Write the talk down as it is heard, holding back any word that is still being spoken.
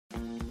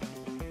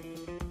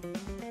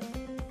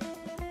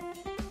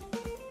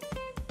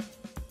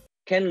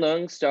Ken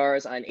Leung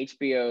stars on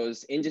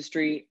HBO's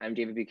Industry. I'm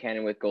David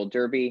Buchanan with Gold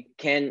Derby.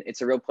 Ken, it's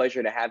a real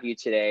pleasure to have you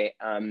today.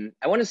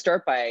 I want to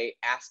start by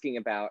asking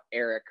about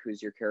Eric,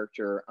 who's your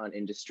character on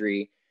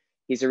Industry.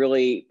 He's a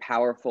really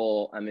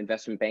powerful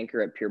investment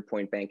banker at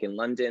Pierpoint Bank in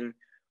London.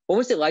 What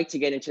was it like to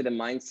get into the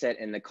mindset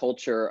and the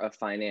culture of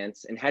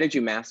finance? And how did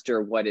you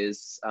master what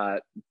is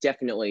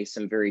definitely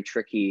some very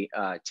tricky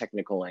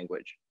technical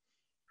language?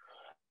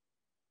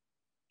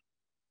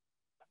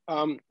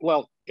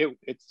 Well,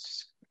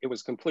 it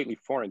was completely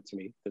foreign to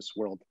me, this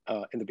world,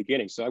 in the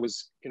beginning. So I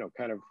was,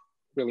 kind of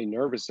really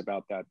nervous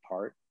about that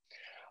part.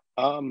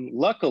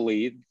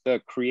 Luckily, the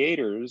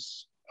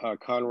creators,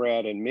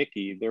 Conrad and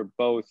Mickey, they're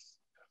both,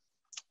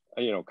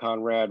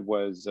 Conrad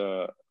was,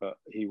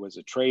 he was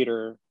a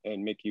trader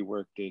and Mickey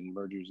worked in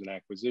mergers and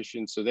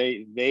acquisitions. So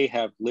they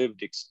have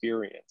lived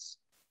experience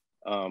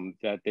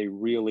that they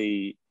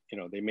really,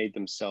 they made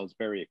themselves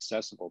very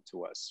accessible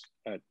to us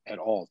at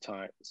all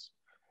times.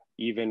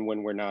 Even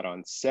when we're not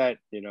on set,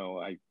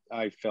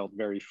 I felt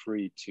very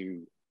free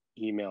to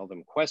email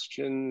them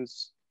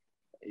questions,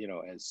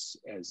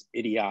 as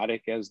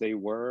idiotic as they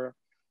were.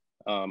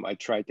 I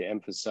tried to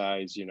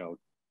emphasize,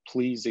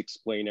 please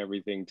explain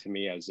everything to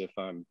me as if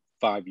I'm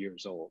 5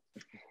 years old.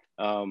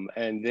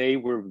 And they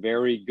were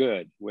very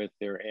good with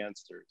their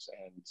answers.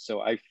 And so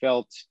I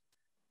felt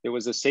there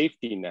was a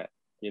safety net,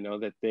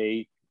 that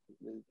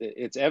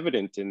it's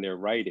evident in their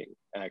writing,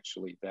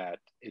 actually, that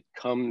it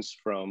comes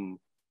from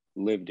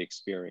lived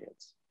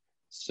experience.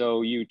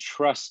 So you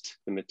trust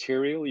the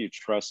material, you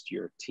trust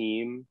your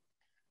team.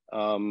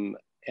 And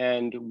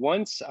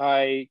once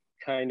I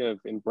kind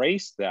of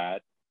embraced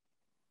that,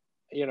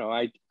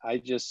 I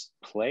just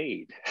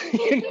played,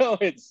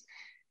 it's,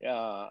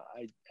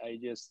 I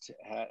just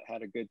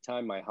had a good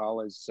time. My hall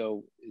is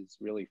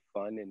really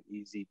fun and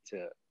easy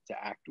to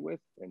act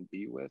with and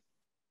be with,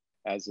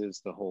 as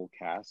is the whole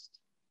cast.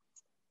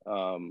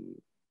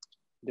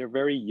 They're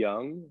very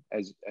young,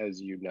 as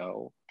you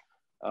know.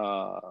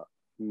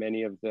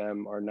 Many of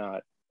them are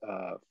not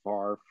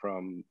far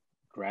from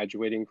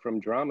graduating from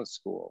drama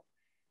school.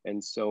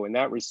 And so in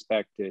that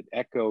respect, it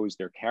echoes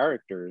their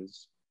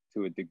characters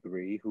to a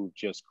degree who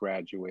just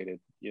graduated,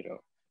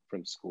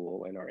 from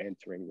school and are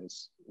entering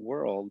this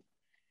world.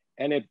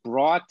 And it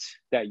brought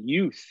that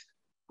youth,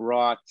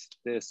 brought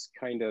this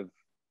kind of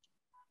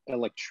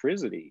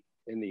electricity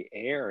in the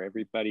air.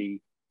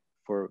 Everybody,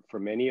 for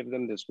many of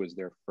them, this was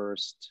their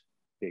first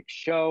big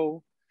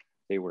show.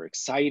 They were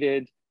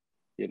excited.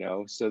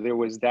 So there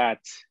was that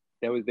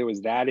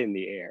in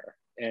the air,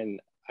 and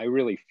I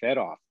really fed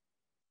off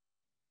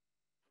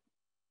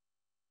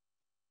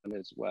them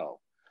as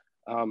well.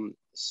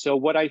 So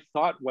what I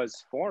thought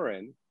was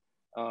foreign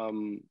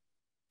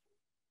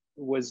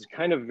was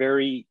kind of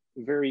very,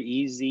 very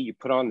easy. You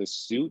put on the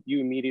suit, you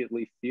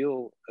immediately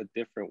feel a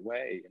different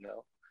way,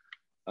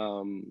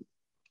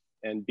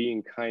 and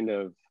being kind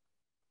of,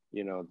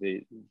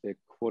 the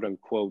quote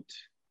unquote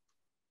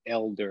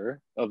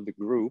elder of the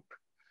group,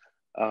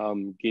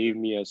 gave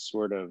me a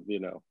sort of,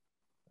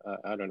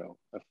 I don't know,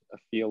 a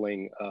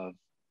feeling of,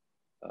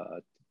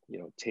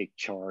 take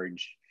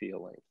charge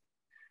feeling.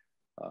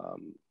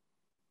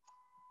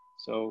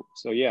 So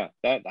yeah,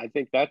 I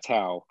think that's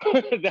how,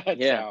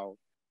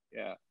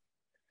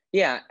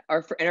 Yeah,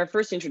 our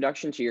first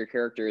introduction to your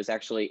character is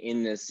actually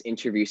in this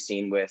interview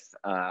scene with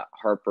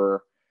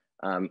Harper,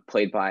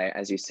 played by,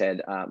 as you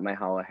said,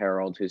 Myha'la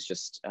Herrold, who's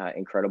just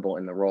incredible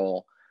in the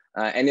role.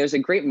 And there's a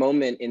great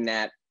moment in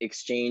that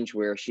exchange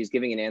where she's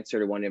giving an answer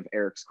to one of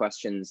Eric's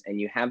questions,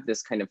 and you have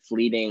this kind of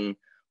fleeting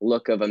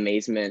look of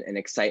amazement and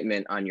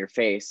excitement on your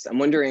face. I'm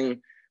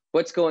wondering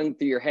what's going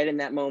through your head in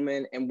that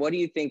moment, and what do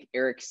you think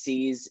Eric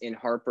sees in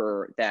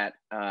Harper that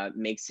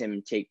makes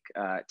him take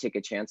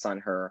a chance on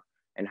her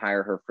and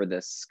hire her for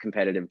this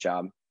competitive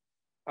job?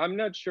 I'm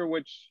not sure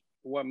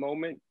what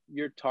moment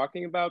you're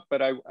talking about,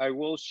 but I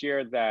will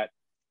share that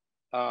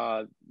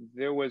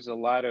there was a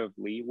lot of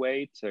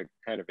leeway to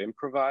kind of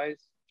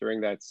improvise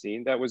during that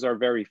scene. That was our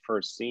very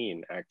first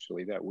scene,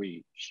 actually, that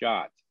we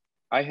shot.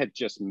 I had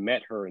just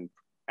met her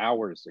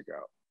hours ago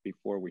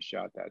before we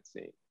shot that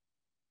scene.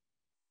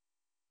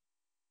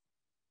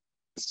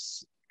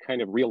 It's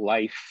kind of real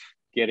life,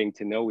 getting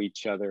to know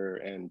each other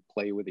and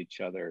play with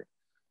each other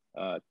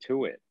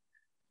to it.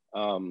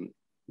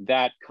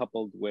 That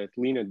coupled with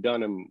Lena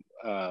Dunham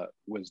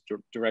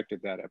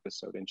directed that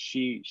episode, and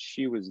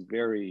she was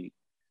very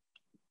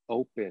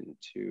open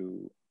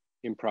to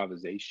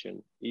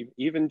improvisation,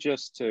 even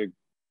just to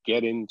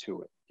get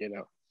into it,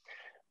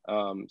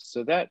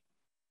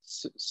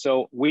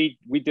 so we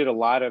did a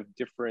lot of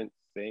different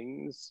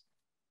things.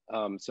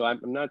 So I'm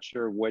not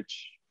sure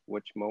which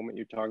moment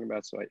you're talking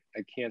about, so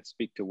I can't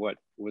speak to what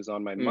was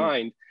on my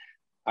mind.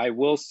 I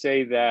will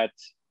say that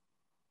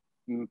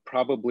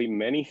probably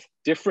many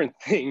different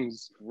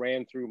things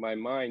ran through my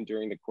mind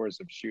during the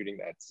course of shooting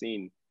that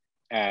scene,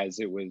 as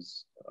a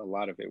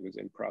lot of it was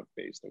improv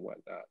based and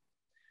whatnot.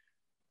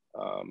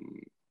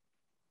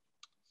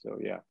 So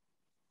yeah,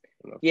 I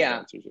don't know if that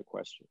answers your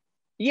question.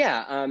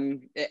 Yeah,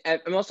 I'm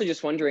also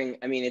just wondering.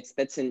 I mean,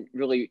 that's a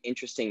really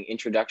interesting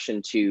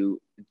introduction to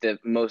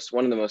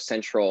one of the most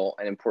central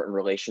and important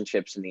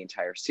relationships in the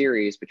entire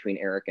series between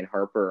Eric and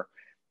Harper,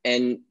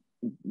 and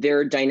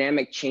their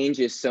dynamic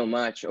changes so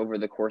much over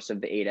the course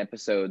of the 8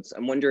 episodes.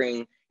 I'm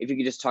wondering if you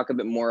could just talk a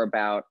bit more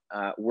about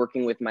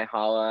working with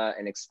Myha'la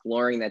and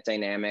exploring that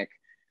dynamic,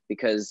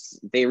 because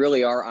they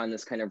really are on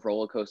this kind of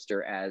roller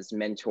coaster as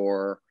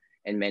mentor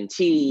and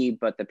mentee,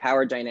 but the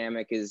power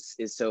dynamic is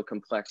so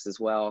complex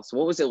as well. So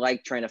what was it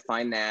like trying to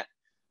find that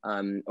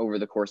over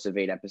the course of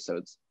 8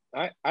 episodes?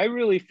 I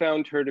really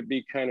found her to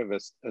be kind of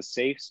a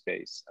safe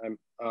space.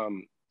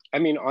 I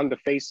mean, on the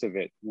face of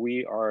it,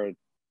 we are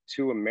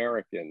two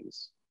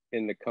Americans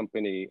in the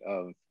company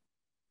of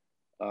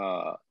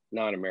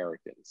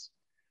non-Americans.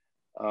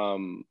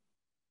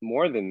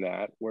 More than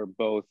that,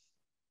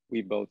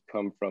 we both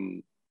come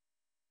from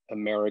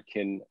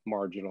American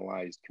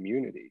marginalized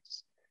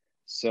communities.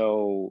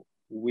 So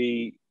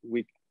we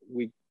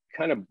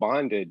kind of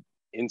bonded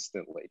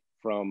instantly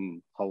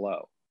from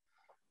hello.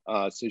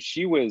 So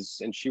she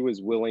was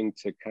willing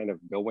to kind of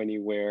go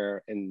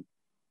anywhere, and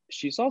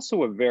she's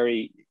also a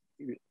very,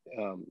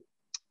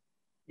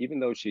 even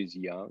though she's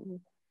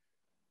young,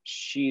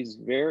 she's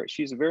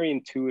a very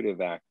intuitive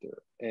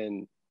actor,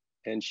 and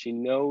she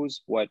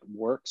knows what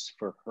works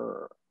for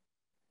her,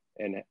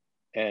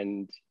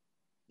 and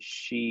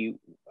she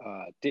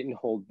didn't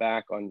hold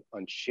back on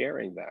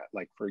sharing that.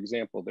 Like, for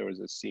example, there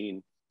was a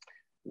scene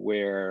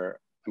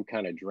where I'm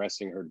kind of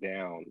dressing her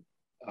down.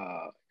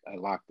 I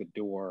lock the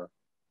door.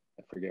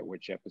 I forget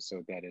which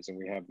episode that is. And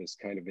we have this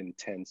kind of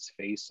intense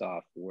face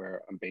off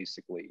where I'm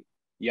basically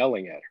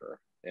yelling at her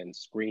and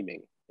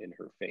screaming in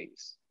her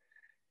face.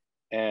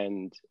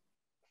 And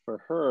for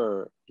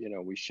her, you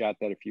know, we shot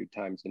that a few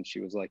times, and she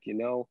was like, you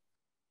know,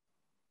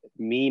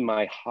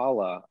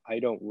 Myha'la, I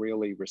don't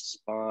really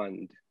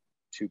respond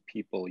to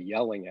people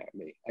yelling at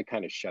me. I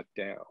kind of shut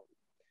down.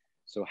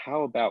 So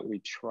how about we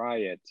try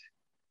it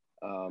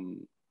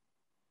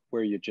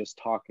where you're just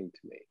talking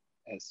to me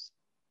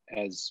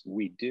as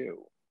we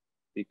do,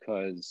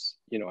 because,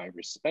 you know, I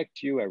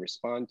respect you, I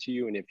respond to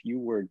you, and if you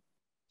were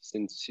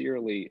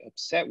sincerely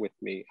upset with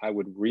me, I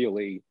would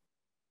really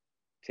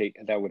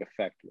that would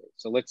affect me.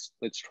 So let's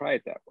try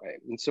it that way.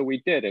 And so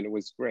we did, and it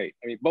was great.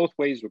 I mean, both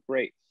ways were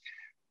great.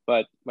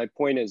 But my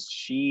point is,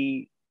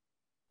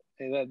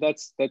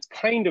 that's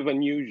kind of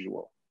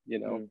unusual, you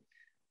know,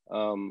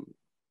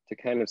 to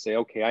kind of say,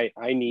 okay,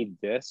 I need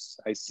this.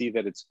 I see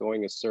that it's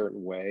going a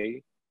certain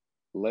way.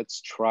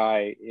 Let's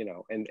try, you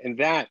know, and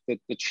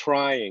the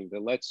trying, the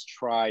let's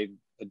try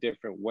a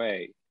different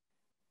way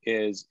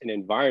is an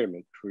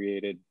environment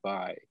created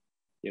by,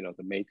 you know,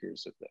 the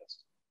makers of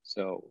this.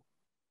 So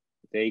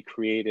they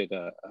created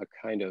a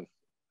kind of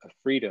a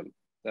freedom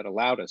that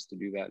allowed us to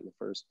do that in the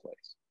first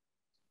place.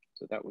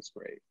 So that was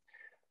great.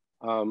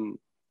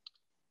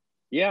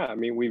 Yeah, I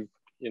mean, we've,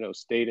 you know,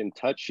 stayed in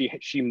touch.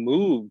 She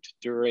moved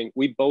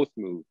we both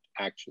moved,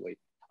 actually.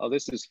 Oh,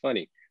 this is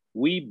funny.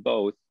 We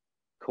both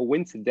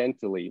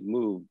coincidentally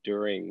moved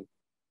during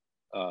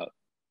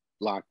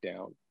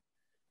lockdown.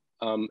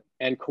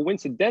 And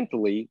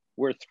coincidentally,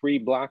 we're 3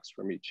 blocks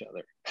from each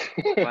other.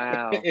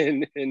 Wow.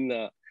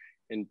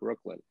 in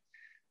Brooklyn.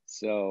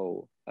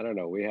 So I don't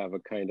know, we have a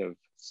kind of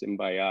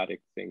symbiotic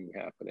thing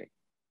happening.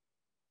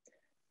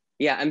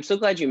 Yeah, I'm so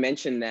glad you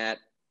mentioned that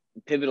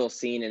pivotal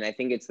scene, and I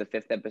think it's the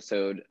 5th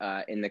episode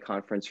in the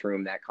conference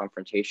room, that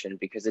confrontation,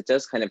 because it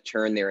does kind of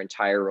turn their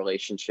entire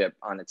relationship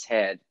on its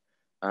head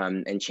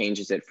and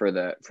changes it for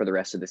the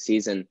rest of the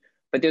season.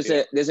 But there's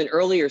an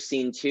earlier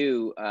scene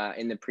too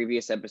in the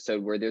previous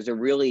episode where there's a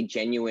really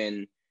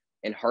genuine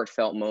and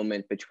heartfelt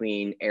moment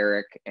between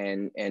Eric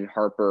and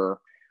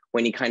Harper,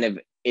 when he kind of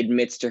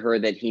admits to her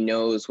that he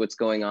knows what's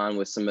going on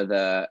with some of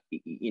the,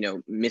 you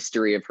know,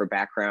 mystery of her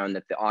background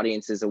that the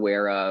audience is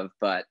aware of,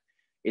 but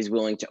is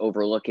willing to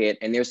overlook it.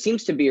 And there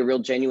seems to be a real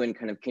genuine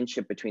kind of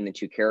kinship between the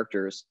two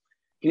characters.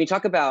 Can you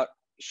talk about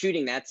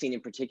shooting that scene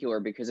in particular?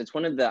 Because it's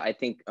one of the, I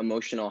think,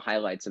 emotional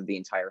highlights of the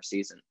entire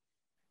season.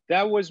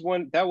 That was,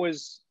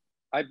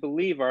 I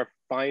believe, our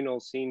final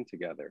scene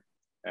together,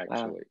 actually.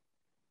 Wow.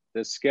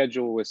 The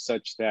schedule was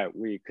such that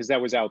because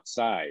that was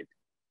outside.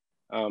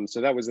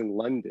 So that was in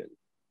London,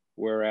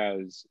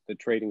 whereas the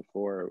trading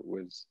floor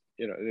was,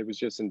 you know, it was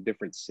just in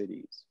different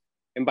cities.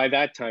 And by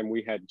that time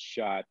we had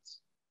shot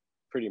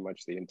pretty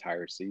much the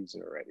entire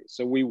season already.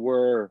 So we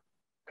were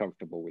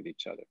comfortable with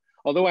each other.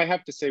 Although I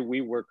have to say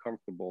we were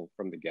comfortable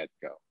from the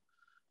get-go.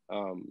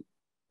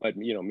 But,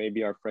 you know,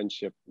 maybe our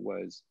friendship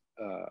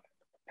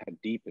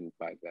had deepened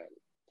by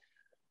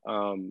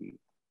then.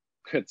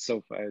 It's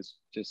so far as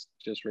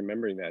just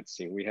remembering that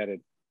scene. We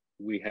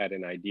had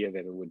an idea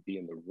that it would be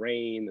in the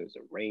rain. There's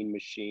a rain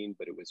machine,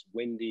 but it was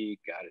windy.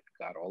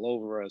 Got all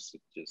over us.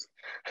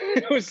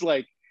 It was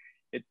like,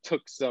 it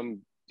took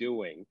some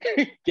doing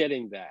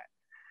getting that,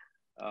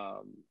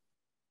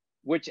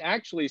 which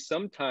actually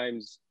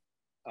sometimes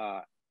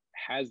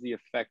has the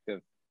effect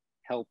of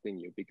helping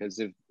you, because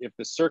if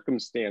the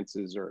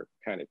circumstances are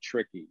kind of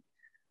tricky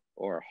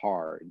or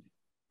hard,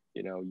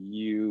 you know,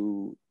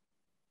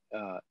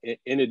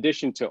 in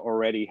addition to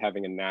already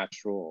having a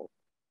natural,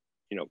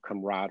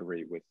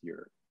 camaraderie with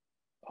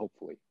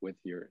hopefully with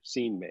your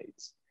scene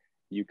mates,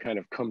 you kind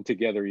of come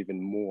together even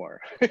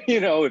more,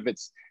 if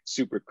it's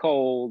super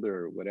cold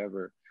or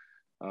whatever,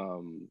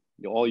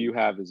 all you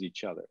have is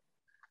each other.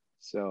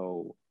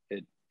 So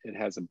it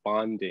has a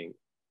bonding,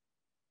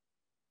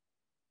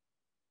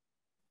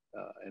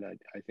 and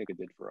I think it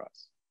did for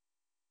us.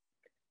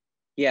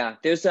 Yeah,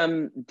 there's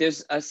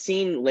a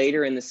scene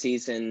later in the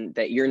season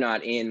that you're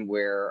not in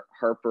where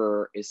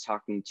Harper is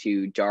talking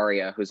to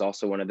Daria, who's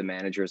also one of the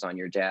managers on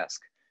your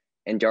desk.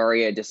 And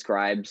Daria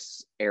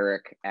describes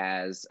Eric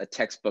as a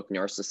textbook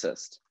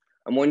narcissist.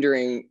 I'm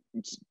wondering,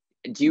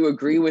 do you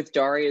agree with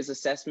Daria's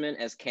assessment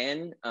as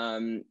Ken?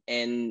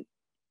 And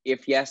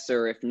if yes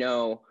or if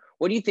no,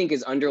 what do you think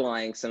is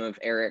underlying some of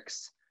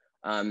Eric's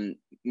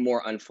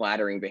more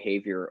unflattering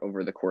behavior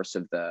over the course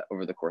of the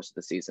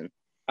season?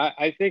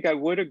 I think I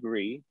would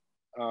agree.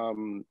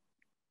 On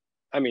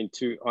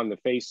the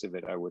face of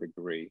it, I would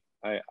agree.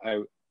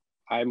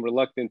 I'm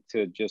reluctant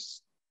to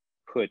just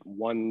put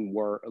one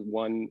word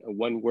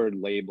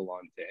label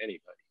onto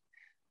anybody,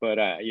 but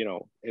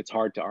it's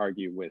hard to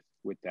argue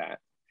with that.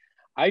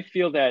 I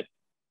feel that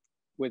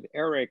with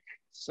Eric,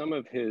 some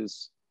of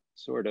his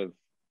sort of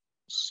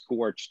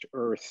scorched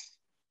earth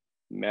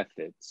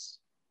methods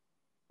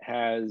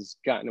has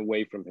gotten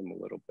away from him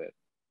a little bit.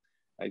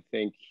 I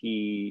think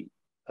he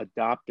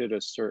adopted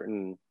a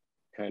certain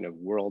kind of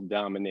world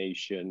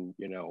domination,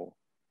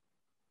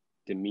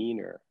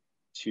 demeanor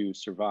to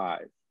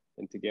survive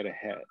and to get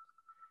ahead.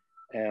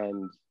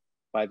 And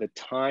by the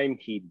time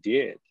he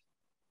did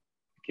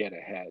get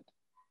ahead,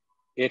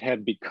 it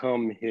had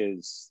become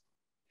his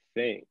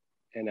thing.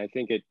 And I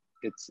think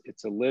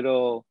it's a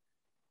little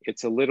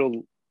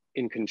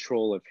in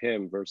control of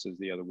him versus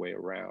the other way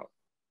around.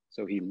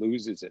 So he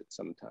loses it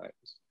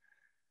sometimes.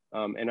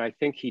 And I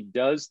think he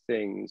does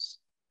things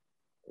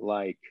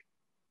like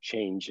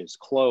change his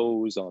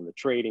clothes on the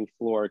trading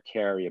floor,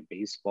 carry a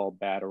baseball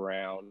bat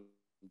around.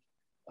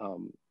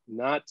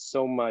 Not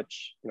so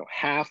much,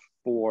 half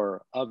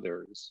for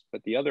others,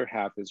 but the other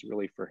half is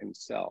really for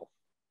himself,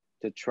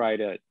 to try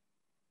to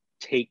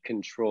take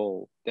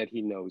control that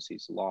he knows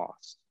he's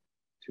lost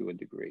to a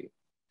degree.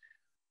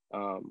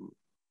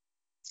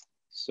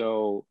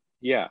 So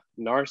yeah,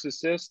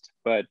 narcissist,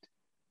 but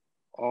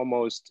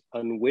almost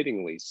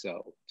unwittingly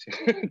so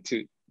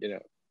to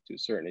a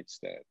certain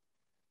extent.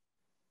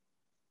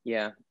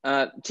 Yeah,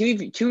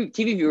 TV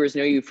viewers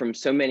know you from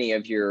so many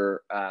of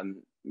your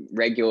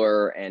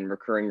regular and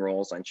recurring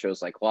roles on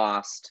shows like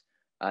Lost,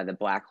 The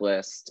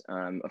Blacklist,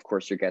 of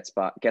course your guest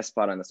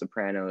spot on The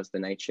Sopranos, The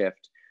Night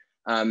Shift.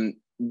 I'm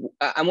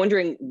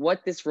wondering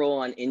what this role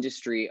on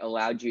Industry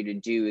allowed you to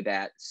do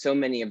that so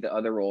many of the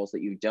other roles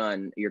that you've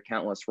done, your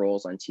countless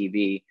roles on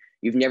TV,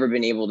 you've never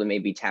been able to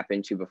maybe tap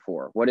into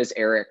before. What does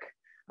Eric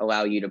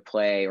allow you to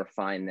play or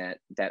find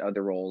that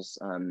other roles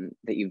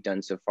that you've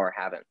done so far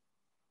haven't?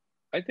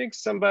 I think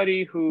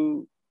somebody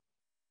who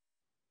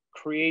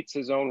creates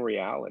his own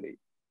reality,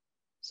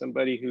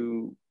 somebody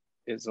who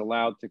is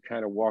allowed to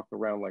kind of walk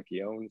around like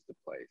he owns the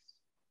place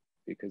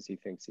because he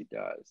thinks he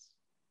does.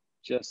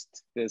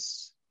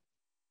 This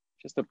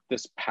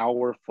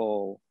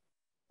powerful,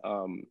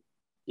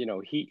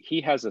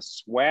 he has a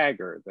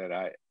swagger that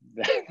I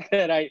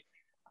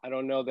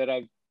don't know that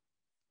I've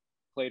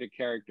played a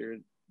character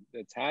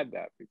that's had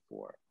that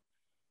before.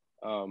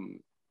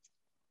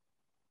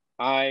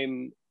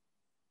 I'm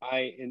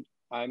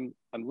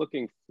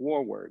looking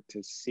forward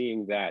to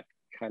seeing that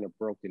kind of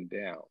broken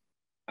down.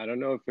 I don't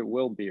know if it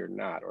will be or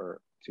not, or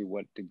to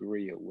what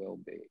degree it will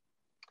be.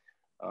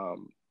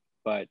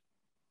 But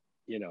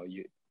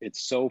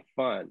it's so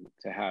fun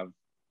to have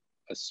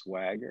a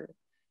swagger,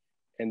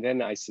 and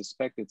then I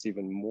suspect it's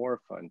even more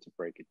fun to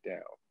break it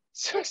down.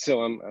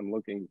 So I'm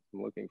looking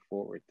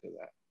forward to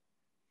that.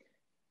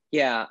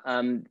 Yeah,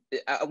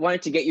 I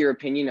wanted to get your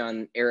opinion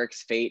on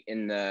Eric's fate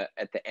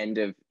at the end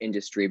of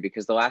Industry,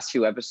 because the last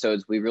few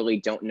episodes we really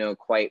don't know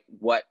quite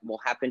what will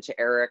happen to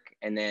Eric,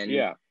 and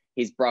then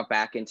he's brought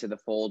back into the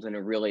fold in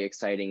a really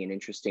exciting and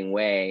interesting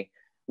way.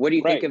 What do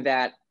you think of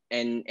that,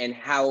 and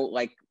how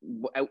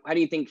do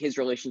you think his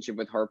relationship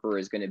with Harper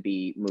is going to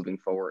be moving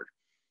forward?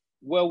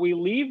 Well, we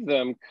leave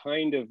them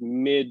kind of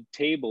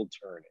mid-table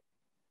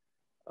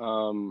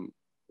turning.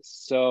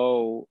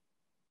 So,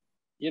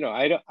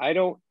 I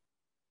don't.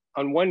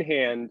 On one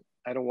hand,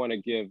 I don't want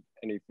to give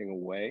anything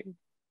away.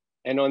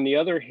 And on the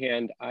other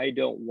hand, I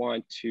don't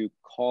want to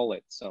call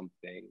it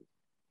something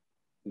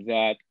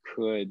that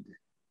could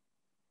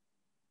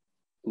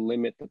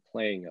limit the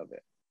playing of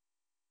it.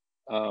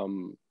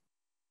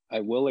 I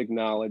will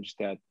acknowledge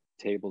that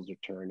tables are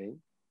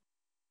turning.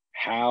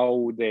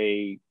 How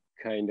they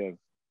kind of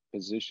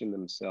position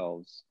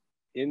themselves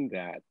in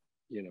that,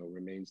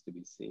 remains to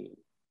be seen.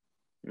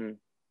 Mm.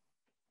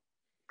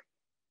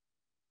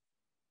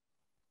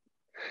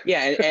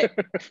 Yeah,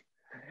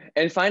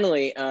 and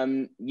finally,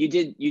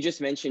 you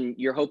just mentioned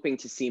you're hoping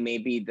to see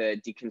maybe the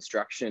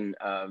deconstruction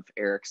of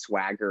Eric's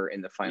swagger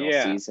in the final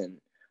season.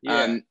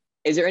 Yeah.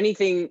 Is there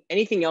anything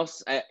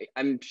else?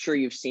 I'm sure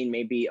you've seen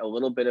maybe a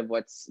little bit of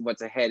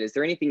what's ahead. Is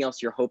there anything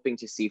else you're hoping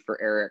to see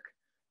for Eric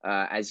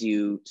as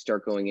you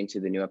start going into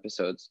the new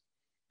episodes?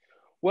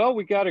 Well,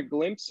 we got a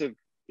glimpse of,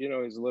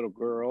 his little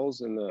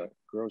girls in the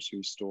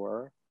grocery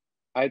store.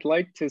 I'd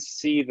like to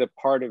see the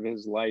part of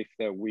his life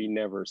that we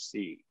never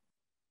see.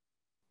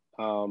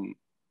 I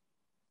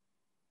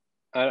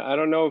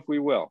don't know if we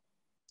will,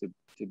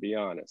 to be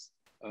honest.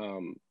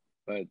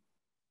 But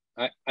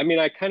I mean,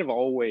 I kind of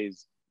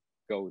always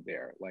go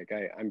there. Like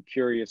I'm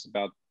curious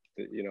about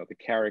the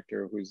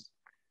character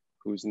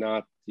who's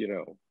not,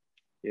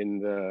 in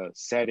the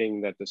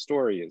setting that the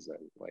story is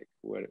in. Like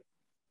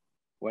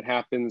what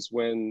happens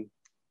when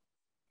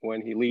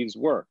he leaves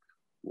work?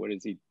 What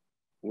is he?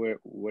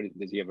 What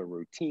does he have a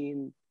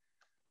routine?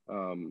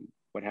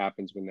 What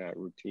happens when that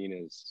routine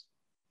is,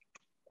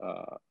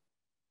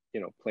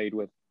 played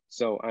with?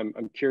 So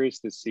I'm curious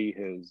to see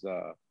his.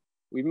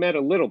 We've met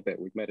a little bit.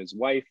 We've met his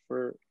wife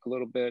for a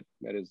little bit.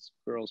 Met his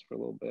girls for a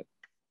little bit.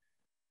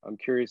 I'm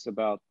curious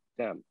about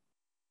them.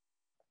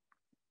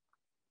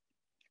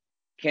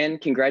 Ken,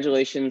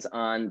 congratulations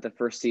on the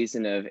first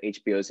season of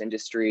HBO's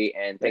Industry,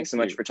 and thanks so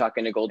much for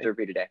talking to Gold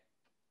Derby today.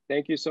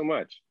 Thank you so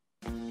much.